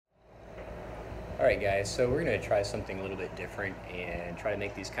Alright guys, so we're going to try something a little bit different and try to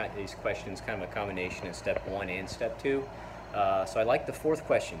make these questions kind of a combination of step 1 and step 2. So I like the fourth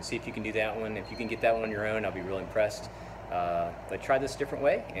question. See if you can do that one. If you can get that one on your own, I'll be real impressed. But try this a different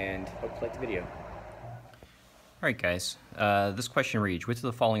way and hope you like the video. Alright guys, this question reads, which of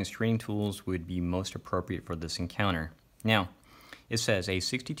the following screening tools would be most appropriate for this encounter? Now, it says, a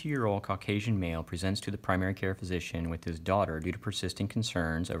 62-year-old Caucasian male presents to the primary care physician with his daughter due to persisting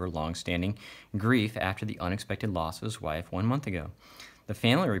concerns over long-standing grief after the unexpected loss of his wife 1 month ago. The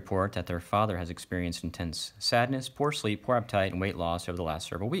family report that their father has experienced intense sadness, poor sleep, poor appetite, and weight loss over the last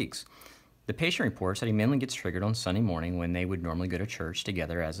several weeks. The patient reports that he mainly gets triggered on Sunday morning when they would normally go to church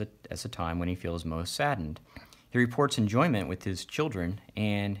together as a time when he feels most saddened. He reports enjoyment with his children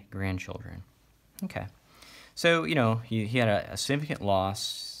and grandchildren. Okay. So, you know, he had a significant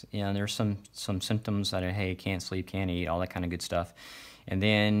loss. You know, there's some symptoms that are, hey, can't sleep, can't eat, all that kind of good stuff. And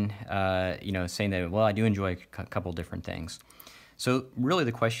then, you know, saying that, well, I do enjoy a couple different things. So really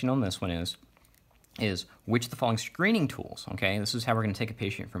the question on this one is which of the following screening tools, okay, this is how we're going to take a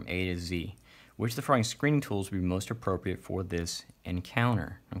patient from A to Z. Which of the following screening tools would be most appropriate for this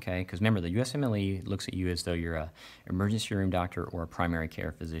encounter, okay? Because remember, the USMLE looks at you as though you're a emergency room doctor or a primary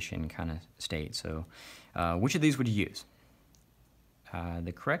care physician kind of state. So which of these would you use?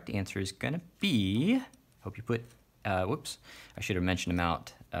 The correct answer is going to be, hope you put, whoops, I should have mentioned them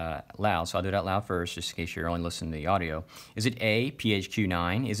out loud, so I'll do it out loud first, just in case you're only listening to the audio. Is it A,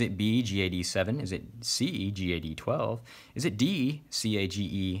 PHQ-9? Is it B, GAD-7? Is it C, GAD-12? Is it D,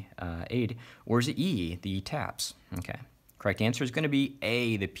 CAGE-8? Or is it E, the TAPS? Okay, correct answer is going to be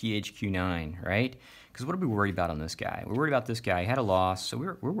A, the PHQ-9, right? Because what are we worried about on this guy? We're worried about this guy. He had a loss, so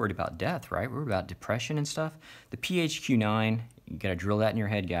we're worried about death, right? We're worried about depression and stuff. The PHQ-9, you got to drill that in your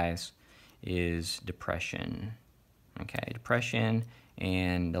head, guys, is depression. Okay, depression.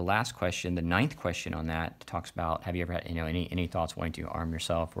 And the last question, the ninth question on that, talks about, have you ever had any thoughts wanting to harm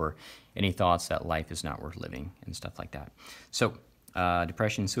yourself, or any thoughts that life is not worth living and stuff like that. So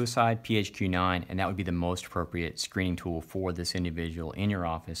depression, suicide, PHQ-9, and that would be the most appropriate screening tool for this individual in your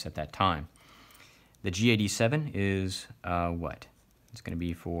office at that time. The GAD-7 is what? It's going to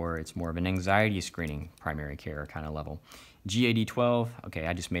be for, it's more of an anxiety screening, primary care kind of level. GAD-12, okay,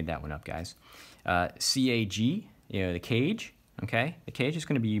 I just made that one up, guys. CAG, you know, the CAGE, okay? The CAGE is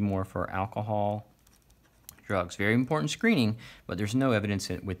going to be more for alcohol, drugs. Very important screening, but there's no evidence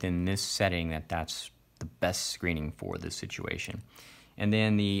within this setting that that's the best screening for this situation. And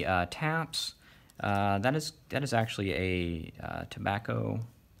then the TAPS, that is actually a tobacco,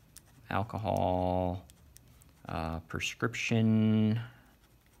 alcohol, prescription,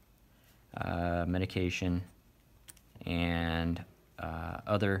 medication, and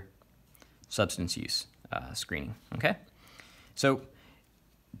other substance use screening, okay? So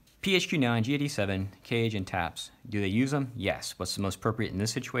PHQ-9, GAD-7, CAGE, and TAPS, do they use them? Yes. What's the most appropriate in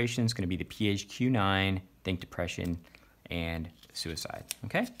this situation is going to be the PHQ-9, think depression, and suicide,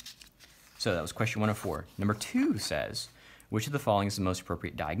 okay? So that was question 1 of 4. Number 2 says, which of the following is the most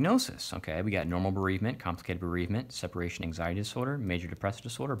appropriate diagnosis? Okay, we got normal bereavement, complicated bereavement, separation anxiety disorder, major depressive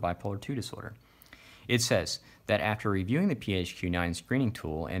disorder, bipolar 2 disorder. It says that after reviewing the PHQ-9 screening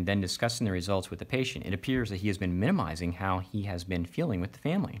tool and then discussing the results with the patient, it appears that he has been minimizing how he has been feeling with the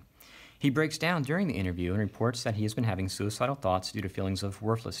family. He breaks down during the interview and reports that he has been having suicidal thoughts due to feelings of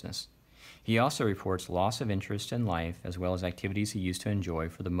worthlessness. He also reports loss of interest in life as well as activities he used to enjoy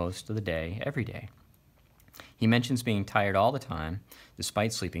for the most of the day, every day. He mentions being tired all the time,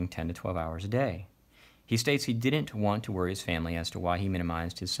 despite sleeping 10 to 12 hours a day. He states he didn't want to worry his family as to why he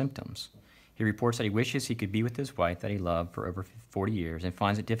minimized his symptoms. He reports that he wishes he could be with his wife that he loved for over 40 years and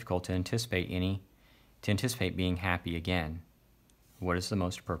finds it difficult to anticipate being happy again. What is the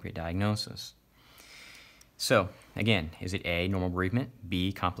most appropriate diagnosis? So, again, is it A, normal bereavement,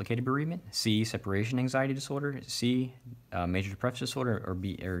 B, complicated bereavement, C, separation anxiety disorder, C, major depressive disorder, or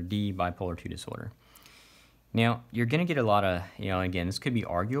D, bipolar 2 disorder? Now, you're going to get a lot of, again, this could be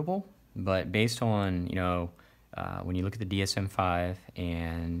arguable, but based on, when you look at the DSM-5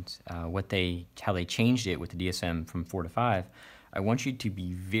 and how they changed it with the DSM from 4 to 5, I want you to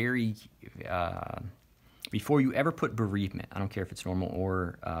be very, before you ever put bereavement, I don't care if it's normal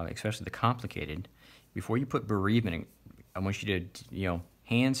or especially the complicated, before you put bereavement, I want you to,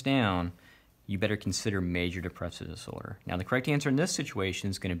 hands down, you better consider major depressive disorder. Now, the correct answer in this situation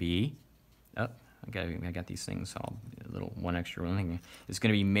is going to be, I got these things all a little one extra thing. It's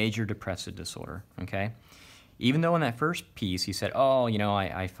going to be major depressive disorder, okay? Even though in that first piece he said, oh,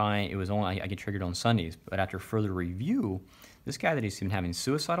 I find it was only, I get triggered on Sundays, but after further review, this guy that he's been having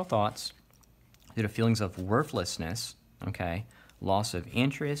suicidal thoughts, due to feelings of worthlessness, okay, loss of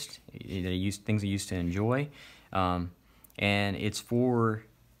interest, things he used to enjoy, and it's for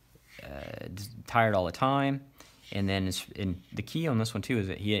tired all the time. And then and the key on this one too is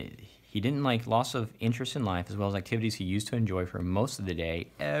that he didn't like loss of interest in life, as well as activities he used to enjoy for most of the day,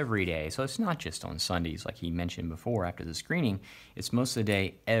 every day. So it's not just on Sundays, like he mentioned before after the screening. It's most of the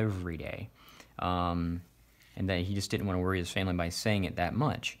day, every day. And that he just didn't want to worry his family by saying it that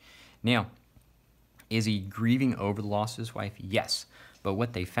much. Now, is he grieving over the loss of his wife? Yes. But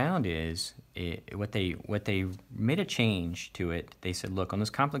what they found is, what they made a change to it. They said, look, on this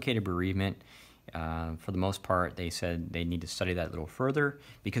complicated bereavement, for the most part, they said they need to study that a little further,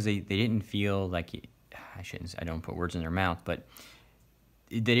 because they didn't feel like, I don't put words in their mouth, but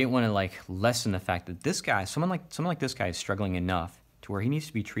they didn't want to like lessen the fact that this guy, someone like this guy, is struggling enough to where he needs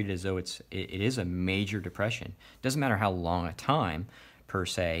to be treated as though it is a major depression. Doesn't matter how long a time per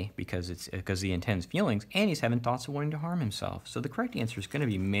se, because he intends feelings, and he's having thoughts of wanting to harm himself. So the correct answer is going to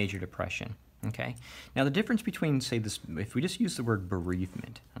be major depression. Okay. Now the difference between, say, this, if we just use the word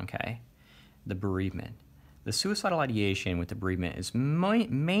bereavement, okay. The bereavement. The suicidal ideation with the bereavement is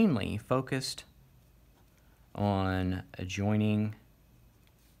mainly focused on joining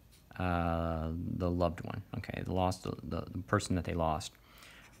the loved one, okay, the person that they lost.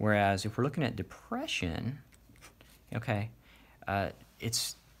 Whereas if we're looking at depression, okay,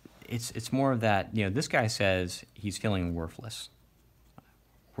 it's more of that, this guy says he's feeling worthlessness.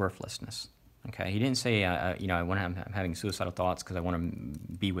 Okay, he didn't say, I'm having suicidal thoughts because I want to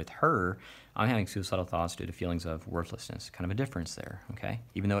be with her. I'm having suicidal thoughts due to feelings of worthlessness. Kind of a difference there, okay?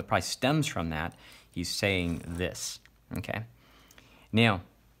 Even though it probably stems from that, he's saying this, okay? Now,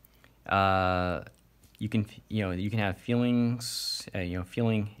 you can have feelings,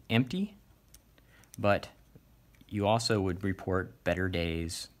 feeling empty, but you also would report better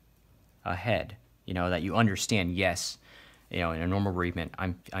days ahead. That you understand, yes, in a normal bereavement,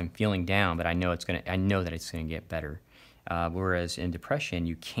 I'm feeling down, but I know that it's gonna get better. Whereas in depression,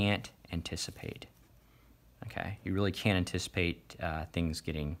 you can't anticipate. Okay, you really can't anticipate things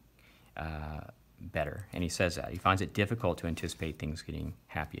getting better, and he says that he finds it difficult to anticipate things getting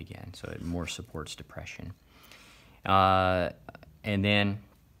happy again. So it more supports depression. And then,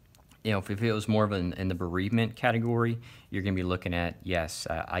 if it was more of in the bereavement category, you're going to be looking at, yes,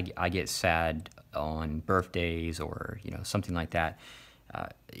 I get sad on birthdays, or something like that,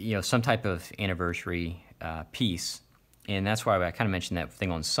 some type of anniversary piece, and that's why I kind of mentioned that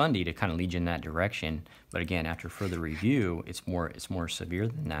thing on Sunday to kind of lead you in that direction. But again, after further review, it's more severe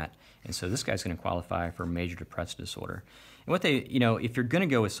than that, and so this guy's going to qualify for major depressive disorder. And what they, if you're going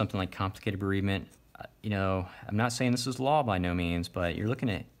to go with something like complicated bereavement, I'm not saying this is law by no means, but you're looking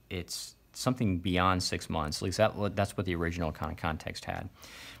at it's something beyond 6 months. At least that's what the original kind of context had.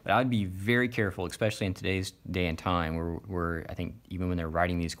 But I'd be very careful, especially in today's day and time, where I think even when they're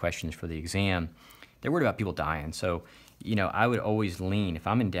writing these questions for the exam, they're worried about people dying. So, I would always lean, if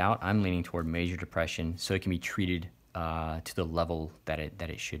I'm in doubt, I'm leaning toward major depression, so it can be treated to the level that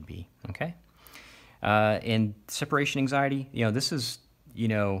it should be. Okay. And separation anxiety, this is,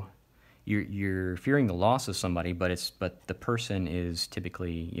 you're fearing the loss of somebody, but the person is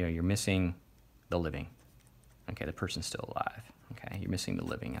typically, you're missing the living. Okay, the person's still alive. Okay, you're missing the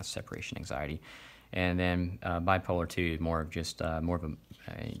living. That's separation anxiety. And then bipolar 2 is more of just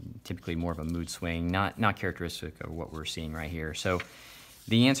typically more of a mood swing, not characteristic of what we're seeing right here. So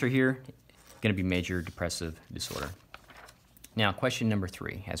the answer here going to be major depressive disorder. Now, question number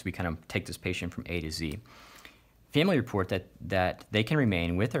 3, as we kind of take this patient from A to Z. Family report that they can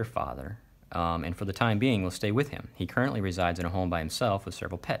remain with their father, and for the time being will stay with him. He currently resides in a home by himself with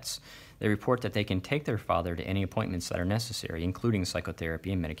several pets. They report that they can take their father to any appointments that are necessary, including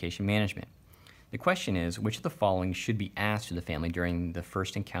psychotherapy and medication management. The question is, which of the following should be asked to the family during the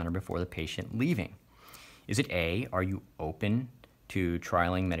first encounter before the patient leaving? Is it A, are you open to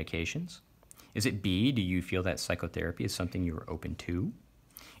trialing medications? Is it B, do you feel that psychotherapy is something you are open to?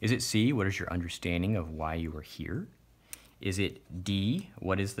 Is it C, what is your understanding of why you are here? Is it D,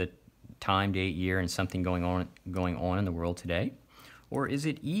 what is the time, date, year, and something going on in the world today? Or is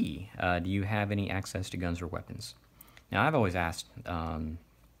it E, do you have any access to guns or weapons? Now, I've always asked,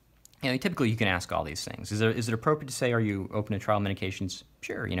 typically you can ask all these things. Is it appropriate to say, are you open to trial medications?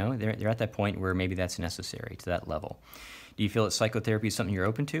 Sure, they're at that point where maybe that's necessary to that level. Do you feel that psychotherapy is something you're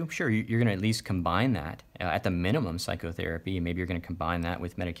open to? Sure, you're going to at least combine that. At the minimum, psychotherapy, and maybe you're going to combine that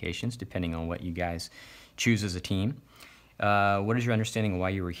with medications, depending on what you guys choose as a team. What is your understanding of why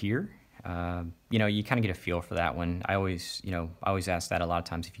you were here? You know, you kind of get a feel for that one. I always ask that a lot of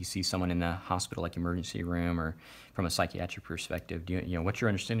times if you see someone in the hospital, like emergency room, or from a psychiatric perspective, you know, what's your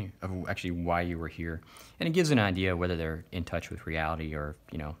understanding of actually why you were here? And it gives an idea whether they're in touch with reality or,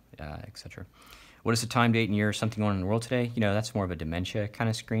 you know, etc. What is the time, date, and year of something going on in the world today? You know, that's more of a dementia kind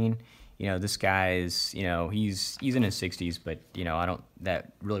of screen. You know, this guy's, you know, he's in his 60s, but, you know,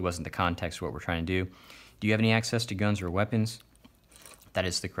 that really wasn't the context of what we're trying to do. Do you have any access to guns or weapons? That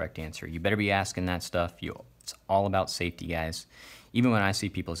is the correct answer. You better be asking that stuff. It's all about safety, guys. Even when I see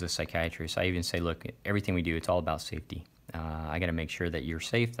people as a psychiatrist, I even say, look, everything we do, it's all about safety. I got to make sure that you're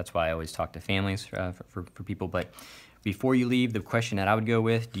safe. That's why I always talk to families for people. But before you leave, the question that I would go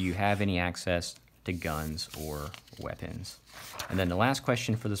with, do you have any access to guns or weapons? And then the last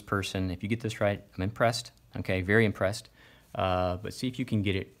question for this person, if you get this right, I'm impressed, okay, very impressed. But see if you can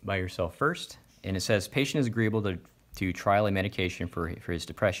get it by yourself first. And it says, patient is agreeable to trial a medication for his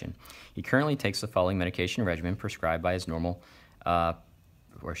depression. He currently takes the following medication regimen prescribed by his normal, or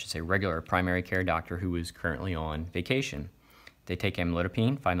I should say regular primary care doctor who is currently on vacation. They take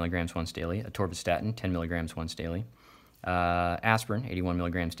amlodipine, 5 milligrams once daily, atorvastatin, 10 milligrams once daily, aspirin, 81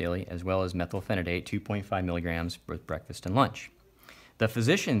 milligrams daily, as well as methylphenidate, 2.5 milligrams with breakfast and lunch. The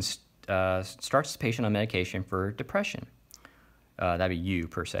physician starts the patient on medication for depression. That'd be you,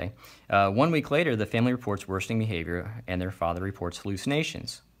 per se. 1 week later, the family reports worsening behavior, and their father reports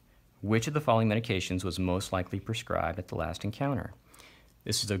hallucinations. Which of the following medications was most likely prescribed at the last encounter?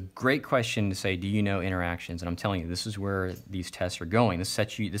 This is a great question to say, do you know interactions? And I'm telling you, this is where these tests are going. This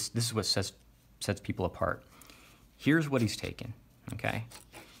is what sets people apart. Here's what he's taken, okay?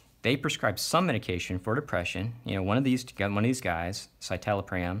 They prescribe some medication for depression. You know, one of these guys,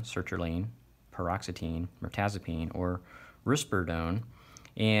 citalopram, sertraline, paroxetine, mirtazapine, or risperidone,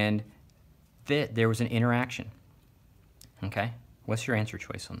 and there was an interaction, okay? What's your answer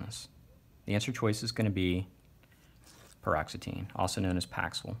choice on this? The answer choice is going to be paroxetine, also known as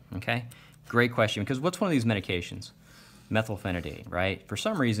Paxil, okay? Great question, because what's one of these medications? Methylphenidate, right? For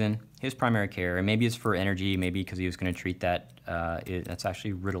some reason, his primary care, and maybe it's for energy, maybe because he was going to treat that, that's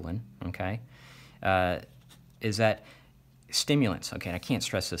actually Ritalin, okay? Is that stimulants, okay, and I can't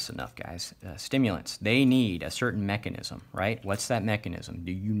stress this enough, guys. Stimulants, they need a certain mechanism, right? What's that mechanism?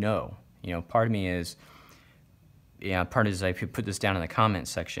 Do you know? You know, part of me is, part of it is I could put this down in the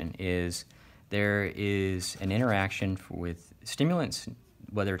comments section, is there is an interaction with stimulants,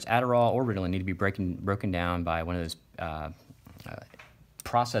 whether it's Adderall or Ritalin, need to be broken down by one of those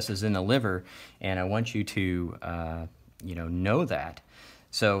processes in the liver, and I want you to, know that.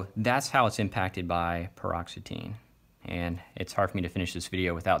 So that's how it's impacted by paroxetine. And it's hard for me to finish this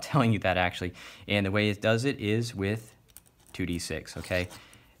video without telling you that, actually. And the way it does it is with 2D6, okay?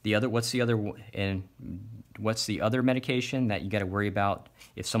 What's the other medication that you got to worry about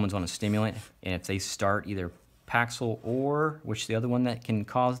if someone's on a stimulant, and if they start either Paxil or, which is the other one that can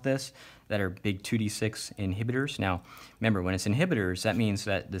cause this, that are big 2D6 inhibitors. Now, remember, when it's inhibitors, that means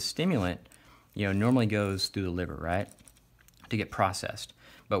that the stimulant, normally goes through the liver, right, to get processed.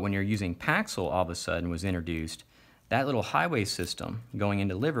 But when you're using Paxil, all of a sudden was introduced, that little highway system going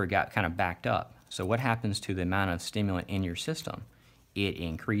into liver got kind of backed up. So what happens to the amount of stimulant in your system? It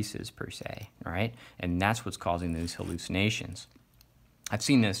increases, per se, all right? And that's what's causing these hallucinations. I've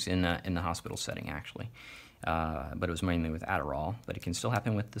seen this in the hospital setting, actually, but it was mainly with Adderall, but it can still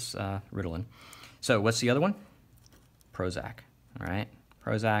happen with this Ritalin. So what's the other one? Prozac, all right?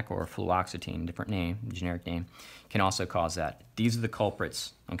 Prozac or fluoxetine, different name, generic name, can also cause that. These are the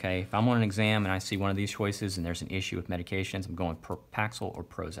culprits, okay? If I'm on an exam and I see one of these choices and there's an issue with medications, I'm going Paxil or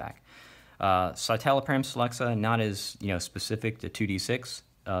Prozac. Citalopram, Celexa, not as specific to 2D6.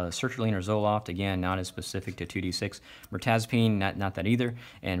 Sertraline or Zoloft, again, not as specific to 2D6. Mirtazapine, not that either.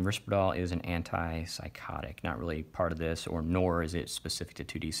 And Risperdal is an antipsychotic, not really part of this, or nor is it specific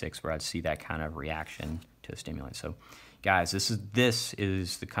to 2D6, where I'd see that kind of reaction to a stimulant. So, guys, this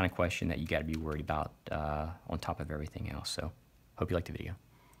is the kind of question that you got to be worried about on top of everything else. So, hope you liked the video.